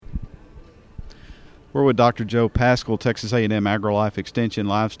We're with Dr. Joe Paschal, Texas A&M AgriLife Extension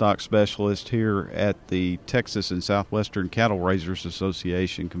Livestock Specialist here at the Texas and Southwestern Cattle Raisers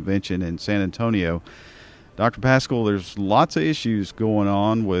Association Convention in San Antonio. Dr. Paschal, there's lots of issues going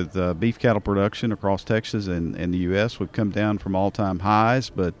on with beef cattle production across Texas and the U.S. We've come down from all-time highs,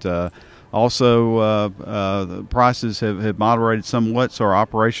 but also the prices have moderated somewhat, so our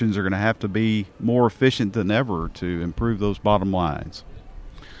operations are going to have to be more efficient than ever to improve those bottom lines.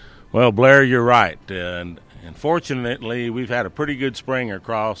 Well, Blair, you're right. And fortunately, we've had a pretty good spring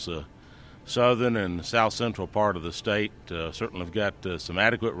across the southern and south central part of the state. Certainly have got some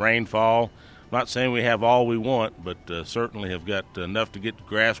adequate rainfall. I'm not saying we have all we want, but certainly have got enough to get the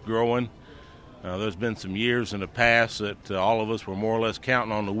grass growing. There's been some years in the past that all of us were more or less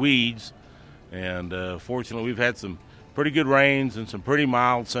counting on the weeds. And fortunately, we've had some pretty good rains and some pretty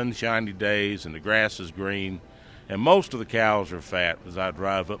mild, sunshiny days, and the grass is green. And most of the cows are fat as I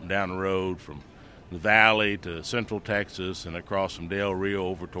drive up and down the road from the valley to central Texas and across from Del Rio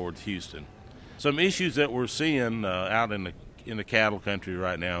over towards Houston. Some issues that we're seeing out in the cattle country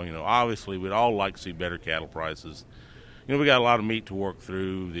right now, obviously we'd all like to see better cattle prices. We got a lot of meat to work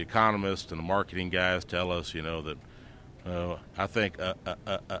through. The economists and the marketing guys tell us, that I think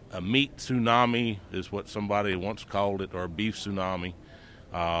a meat tsunami is what somebody once called it, or a beef tsunami.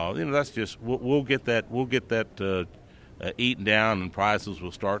 That's just we'll get that eaten down, and prices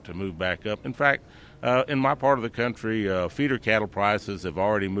will start to move back up. In fact, in my part of the country, feeder cattle prices have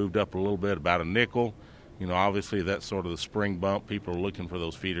already moved up a little bit, about a nickel. Obviously that's sort of the spring bump. People are looking for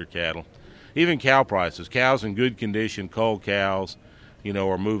those feeder cattle. Even cow prices, cows in good condition, cull cows,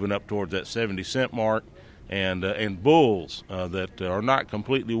 are moving up towards that 70-cent mark, and bulls that are not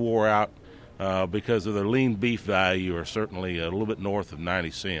completely wore out. Because of their lean beef value are certainly a little bit north of 90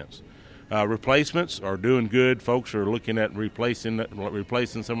 cents. Replacements are doing good. Folks are looking at replacing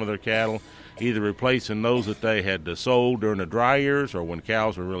some of their cattle, either replacing those that they had sold during the dry years or when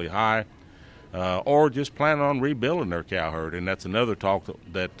cows were really high, or just planning on rebuilding their cow herd. And that's another talk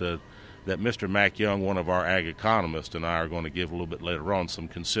that Mr. Mac Young, one of our ag economists, and I are going to give a little bit later on, some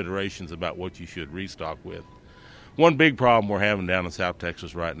considerations about what you should restock with. One big problem we're having down in South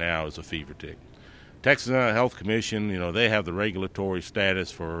Texas right now is a fever tick. Texas Health Commission, they have the regulatory status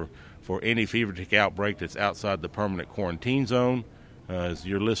for any fever tick outbreak that's outside the permanent quarantine zone. As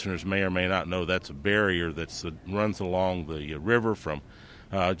your listeners may or may not know, that's a barrier that runs along the river from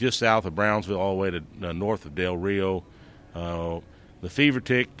just south of Brownsville all the way to north of Del Rio. The fever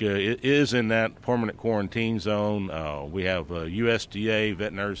tick is in that permanent quarantine zone. We have USDA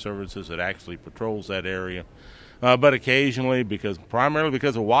Veterinary Services that actually patrols that area. But occasionally, primarily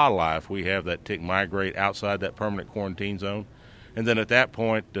because of wildlife, we have that tick migrate outside that permanent quarantine zone, and then at that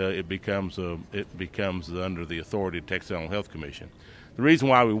point, it becomes under the authority of Texas Health Commission. The reason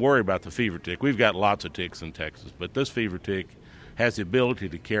why we worry about the fever tick, we've got lots of ticks in Texas, but this fever tick has the ability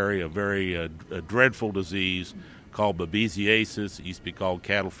to carry a very dreadful disease called babesiosis. It used to be called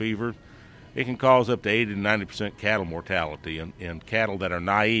cattle fever. It can cause up to 80 to 90% cattle mortality in cattle that are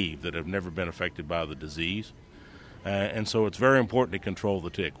naive, that have never been affected by the disease. And so it's very important to control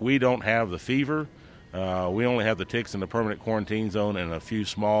the tick. We don't have the fever. We only have the ticks in the permanent quarantine zone and a few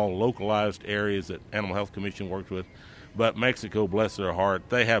small localized areas that Animal Health Commission worked with. But Mexico, bless their heart,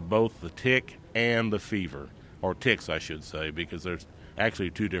 they have both the tick and the fever, or ticks, I should say, because there's actually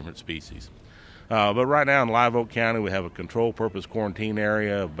two different species. But right now in Live Oak County, we have a control purpose quarantine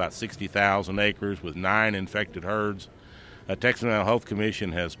area of about 60,000 acres with 9 infected herds. Texas Health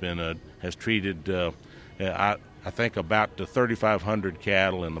Commission has treated I think about 3,500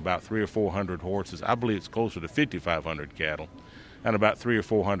 cattle and about 300 or 400 horses. I believe it's closer to 5,500 cattle and about 300 or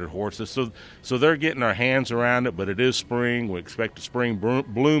 400 horses. So they're getting their hands around it, but it is spring. We expect a spring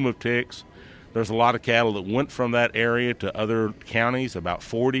bloom of ticks. There's a lot of cattle that went from that area to other counties, about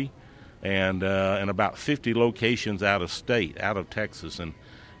 40, and about 50 locations out of state, out of Texas. And,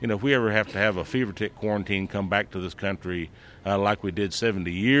 if we ever have to have a fever tick quarantine come back to this country like we did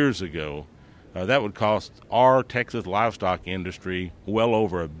 70 years ago, that would cost our Texas livestock industry well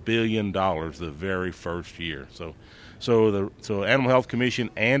over $1 billion the very first year. So Animal Health Commission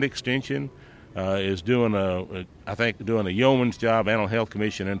and Extension is doing a yeoman's job. Animal Health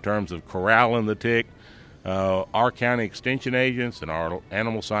Commission in terms of corralling the tick. Our county extension agents and our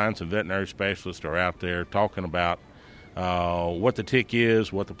animal science and veterinary specialists are out there talking about what the tick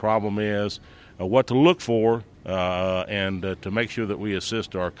is, what the problem is, what to look for, and to make sure that we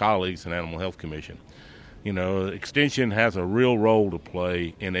assist our colleagues in Animal Health Commission. Extension has a real role to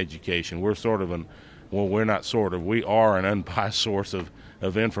play in education. We are an unbiased source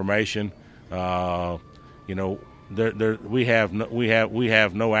of information. we have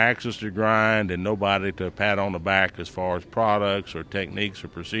no axes to grind and nobody to pat on the back as far as products or techniques or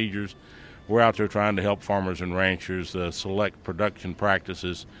procedures. We're out there trying to help farmers and ranchers select production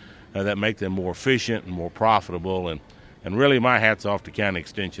practices that make them more efficient and more profitable. And really, my hat's off to county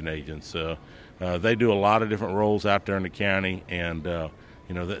extension agents. They do a lot of different roles out there in the county, and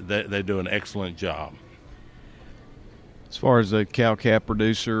they do an excellent job. As far as a cow-calf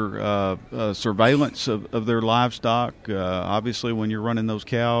producer, surveillance of their livestock, obviously when you're running those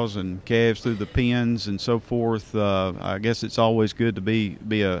cows and calves through the pens and so forth, I guess it's always good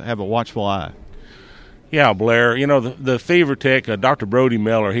to have a watchful eye. Yeah, Blair. The fever tick, Dr. Brody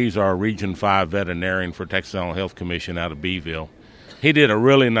Miller, he's our Region 5 veterinarian for Texas Animal Health Commission out of Beeville. He did a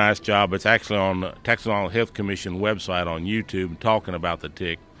really nice job. It's actually on the Texas Animal Health Commission website on YouTube talking about the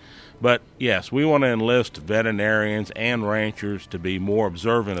tick. But, yes, we want to enlist veterinarians and ranchers to be more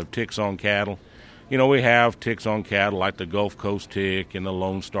observant of ticks on cattle. We have ticks on cattle like the Gulf Coast tick and the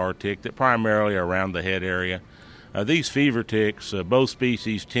Lone Star tick that primarily are around the head area. These fever ticks, both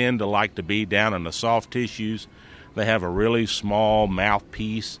species tend to like to be down in the soft tissues. They have a really small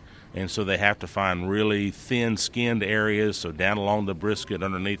mouthpiece, and so they have to find really thin-skinned areas, so down along the brisket,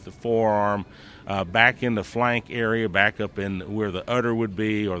 underneath the forearm, back in the flank area, back up in where the udder would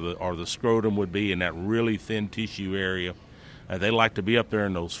be or the scrotum would be in that really thin tissue area. They like to be up there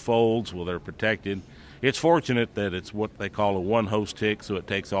in those folds where they're protected. It's fortunate that it's what they call a one-host tick, so it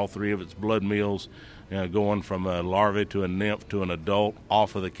takes all three of its blood meals, going from a larvae to a nymph to an adult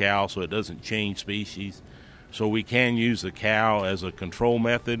off of the cow so it doesn't change species. So we can use the cow as a control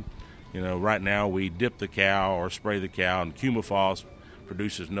method. Right now we dip the cow or spray the cow in Cumifos.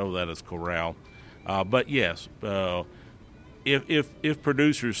 Producers know that as Corral. But yes, if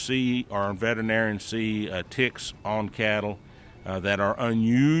producers see or veterinarians see ticks on cattle that are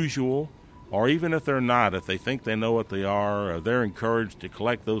unusual, or even if they're not, if they think they know what they are, they're encouraged to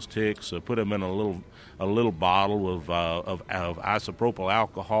collect those ticks, put them in a little bottle of isopropyl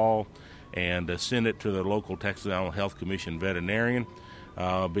alcohol, and send it to their local Texas Animal Health Commission veterinarian.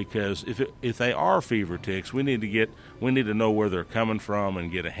 Because if they are fever ticks, we need to know where they're coming from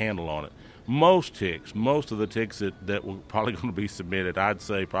and get a handle on it. Most of the ticks that were probably going to be submitted, I'd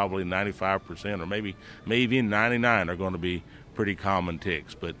say probably 95% or maybe even 99 are going to be pretty common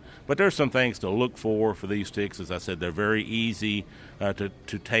ticks. But there's some things to look for these ticks. As I said, they're very easy to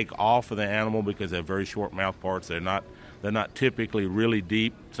take off of the animal because they have very short mouth parts. They're not typically really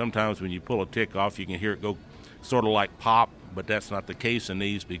deep. Sometimes when you pull a tick off, you can hear it go sort of like pop, but that's not the case in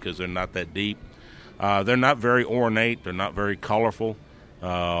these because they're not that deep. They're not very ornate. They're not very colorful.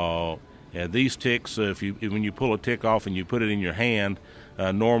 These ticks, when you pull a tick off and you put it in your hand,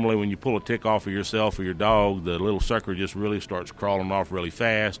 normally when you pull a tick off of yourself or your dog, the little sucker just really starts crawling off really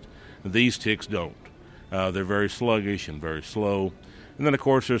fast. These ticks don't. They're very sluggish and very slow. And then, of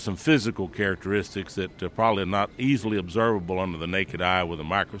course, there's some physical characteristics that probably are not easily observable under the naked eye with a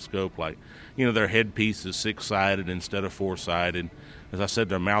microscope, like, their headpiece is six-sided instead of four-sided. As I said,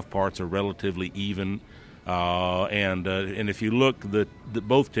 their mouth parts are relatively even. And if you look,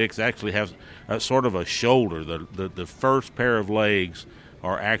 both ticks actually have sort of a shoulder. The first pair of legs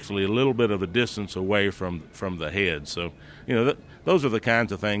are actually a little bit of a distance away from the head. So, those are the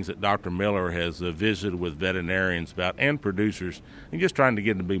kinds of things that Dr. Miller has visited with veterinarians about and producers, and just trying to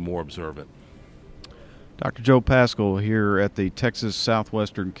get them to be more observant. Dr. Joe Paschal here at the Texas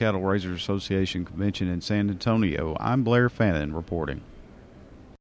Southwestern Cattle Raisers Association Convention in San Antonio. I'm Blair Fannin reporting.